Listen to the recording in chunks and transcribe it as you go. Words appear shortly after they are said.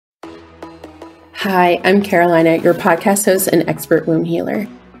Hi, I'm Carolina, your podcast host and expert womb healer.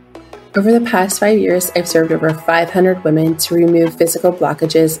 Over the past 5 years, I've served over 500 women to remove physical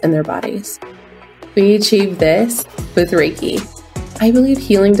blockages in their bodies. We achieve this with Reiki. I believe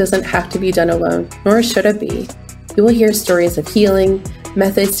healing doesn't have to be done alone, nor should it be. You will hear stories of healing,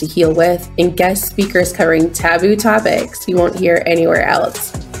 methods to heal with, and guest speakers covering taboo topics you won't hear anywhere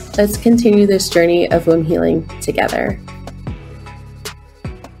else. Let's continue this journey of womb healing together.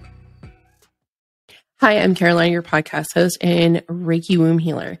 Hi, I'm Caroline, your podcast host and Reiki womb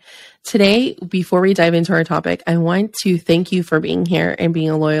healer. Today, before we dive into our topic, I want to thank you for being here and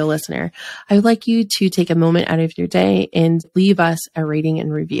being a loyal listener. I would like you to take a moment out of your day and leave us a rating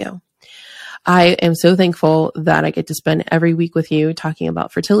and review. I am so thankful that I get to spend every week with you talking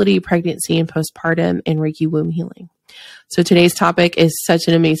about fertility, pregnancy, and postpartum and Reiki womb healing. So today's topic is such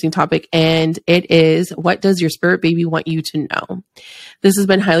an amazing topic, and it is, what does your spirit baby want you to know? This has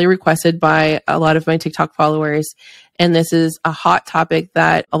been highly requested by a lot of my TikTok followers, and this is a hot topic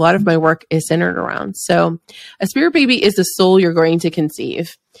that a lot of my work is centered around. So a spirit baby is the soul you're going to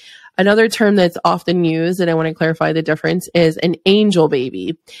conceive. Another term that's often used, and I want to clarify the difference, is an angel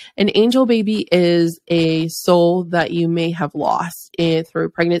baby. An angel baby is a soul that you may have lost through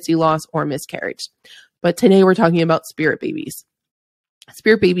pregnancy loss or miscarriage. But today we're talking about spirit babies.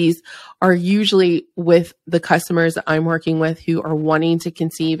 Spirit babies are usually with the customers that I'm working with who are wanting to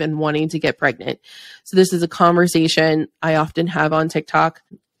conceive and wanting to get pregnant. So this is a conversation I often have on TikTok,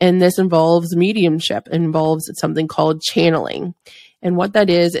 and this involves mediumship, involves something called channeling. And what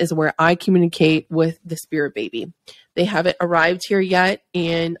that is where I communicate with the spirit baby. They haven't arrived here yet,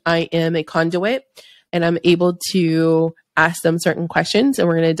 and I am a conduit, and I'm able to ask them certain questions, and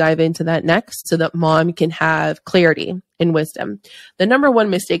we're going to dive into that next so that mom can have clarity and wisdom. The number one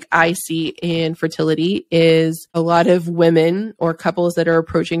mistake I see in fertility is a lot of women or couples that are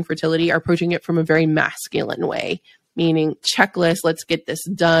approaching fertility are approaching it from a very masculine way, meaning checklist, let's get this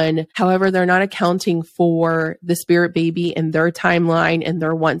done. However, they're not accounting for the spirit baby and their timeline and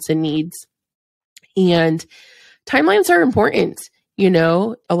their wants and needs. And timelines are important. You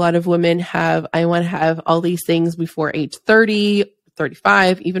know, a lot of women have, I want to have all these things before age 30,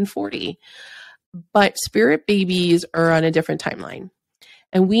 35, even 40. But spirit babies are on a different timeline.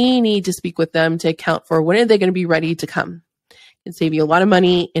 And we need to speak with them to account for when are they going to be ready to come. It can save you a lot of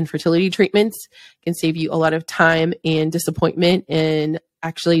money in fertility treatments. It can save you a lot of time and disappointment and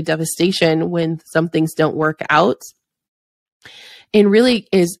actually devastation when some things don't work out. And really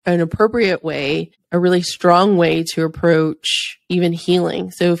is an appropriate way, a really strong way to approach even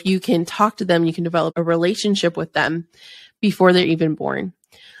healing. So if you can talk to them, you can develop a relationship with them before they're even born.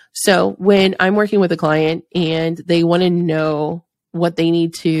 So when I'm working with a client and they want to know what they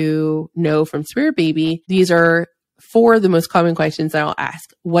need to know from spirit baby, these are 4 of the most common questions that I'll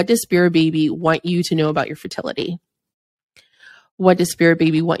ask. What does spirit baby want you to know about your fertility? What does spirit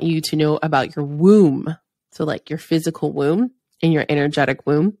baby want you to know about your womb? So like your physical womb and your energetic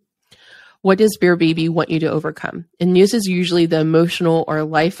womb. What does spirit baby want you to overcome? And this is usually the emotional or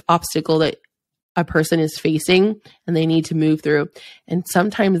life obstacle that a person is facing and they need to move through. And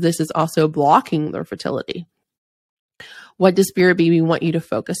sometimes this is also blocking their fertility. What does spirit baby want you to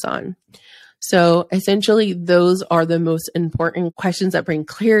focus on? So essentially, those are the most important questions that bring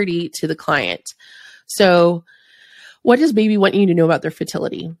clarity to the client. So what does baby want you to know about their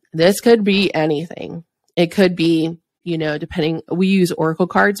fertility? This could be anything. It could be, you know, depending, we use oracle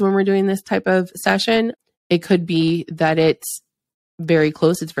cards when we're doing this type of session. It could be that it's very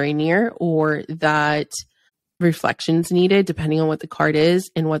close, it's very near, or that reflections needed, depending on what the card is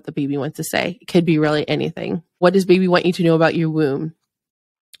and what the baby wants to say. It could be really anything. What does baby want you to know about your womb?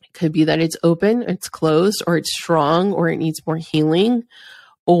 It could be that it's open, it's closed, or it's strong, or it needs more healing,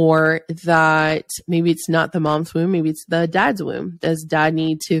 or that maybe it's not the mom's womb, maybe it's the dad's womb. Does dad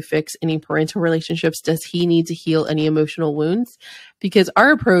need to fix any parental relationships? Does he need to heal any emotional wounds? Because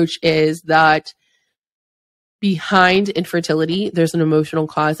our approach is that behind infertility, there's an emotional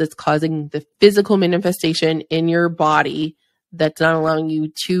cause that's causing the physical manifestation in your body that's not allowing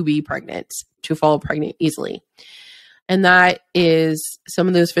you to be pregnant, to fall pregnant easily. And that is, some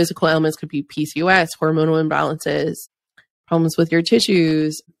of those physical elements could be PCOS, hormonal imbalances, problems with your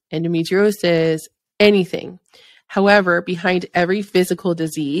tissues, endometriosis, anything. However, behind every physical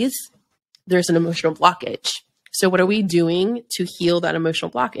disease, there's an emotional blockage. So what are we doing to heal that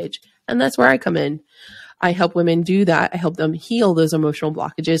emotional blockage? And that's where I come in. I help women do that. I help them heal those emotional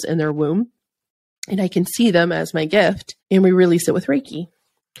blockages in their womb. And I can see them as my gift. And we release it with Reiki.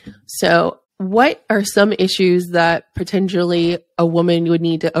 So what are some issues that potentially a woman would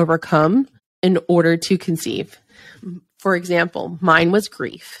need to overcome in order to conceive? For example, mine was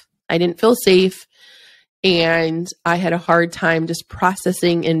grief. I didn't feel safe And I had a hard time just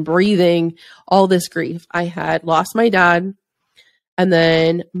processing and breathing all this grief. I had lost my dad, and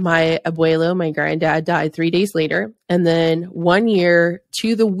then my abuelo, my granddad, died 3 days later. And then 1 year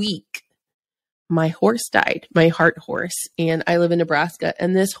to the week, my horse died, my heart horse. And I live in Nebraska,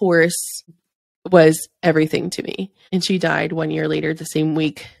 and this horse was everything to me. And she died 1 year later, the same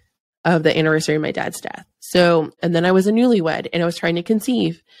week of the anniversary of my dad's death. So, and then I was a newlywed and I was trying to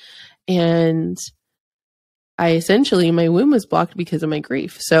conceive. And my womb was blocked because of my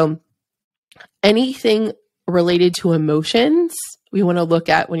grief. So anything related to emotions, we want to look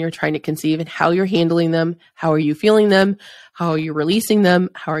at when you're trying to conceive and how you're handling them. How are you feeling them? How are you releasing them?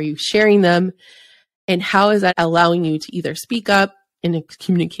 How are you sharing them? And how is that allowing you to either speak up and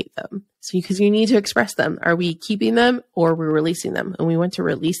communicate them? So because you need to express them. Are we keeping them or are we releasing them? And we want to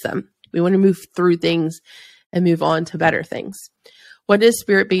release them. We want to move through things and move on to better things. What does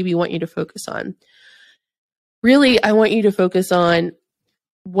Spirit Baby want you to focus on? Really, I want you to focus on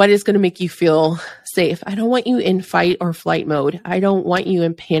what is going to make you feel safe. I don't want you in fight or flight mode. I don't want you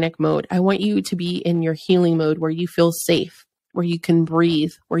in panic mode. I want you to be in your healing mode where you feel safe, where you can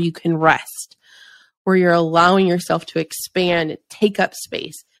breathe, where you can rest, where you're allowing yourself to expand, take up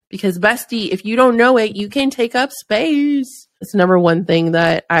space. Because bestie, if you don't know it, you can take up space. It's number one thing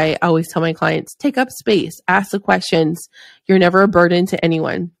that I always tell my clients, take up space, ask the questions. You're never a burden to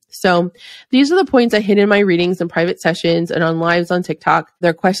anyone. So these are the points I hit in my readings and private sessions and on lives on TikTok.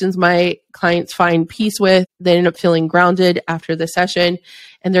 They're questions my clients find peace with. They end up feeling grounded after the session.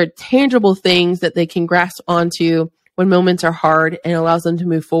 And they're tangible things that they can grasp onto when moments are hard, and allows them to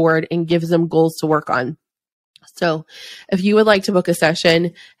move forward and gives them goals to work on. So if you would like to book a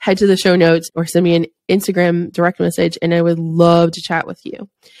session, head to the show notes or send me an Instagram direct message, and I would love to chat with you.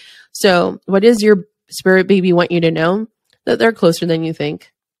 So what does your Spirit Baby want you to know? That they're closer than you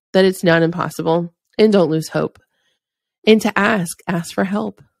think, that it's not impossible, and don't lose hope. And to ask for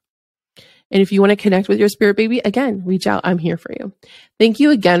help. And if you want to connect with your Spirit Baby, again, reach out. I'm here for you. Thank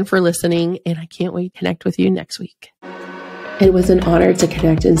you again for listening, and I can't wait to connect with you next week. It was an honor to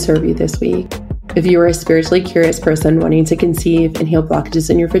connect and serve you this week. If you are a spiritually curious person wanting to conceive and heal blockages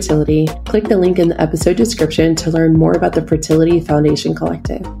in your fertility, click the link in the episode description to learn more about the Fertility Foundation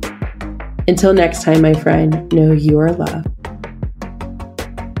Collective. Until next time, my friend, know you are loved.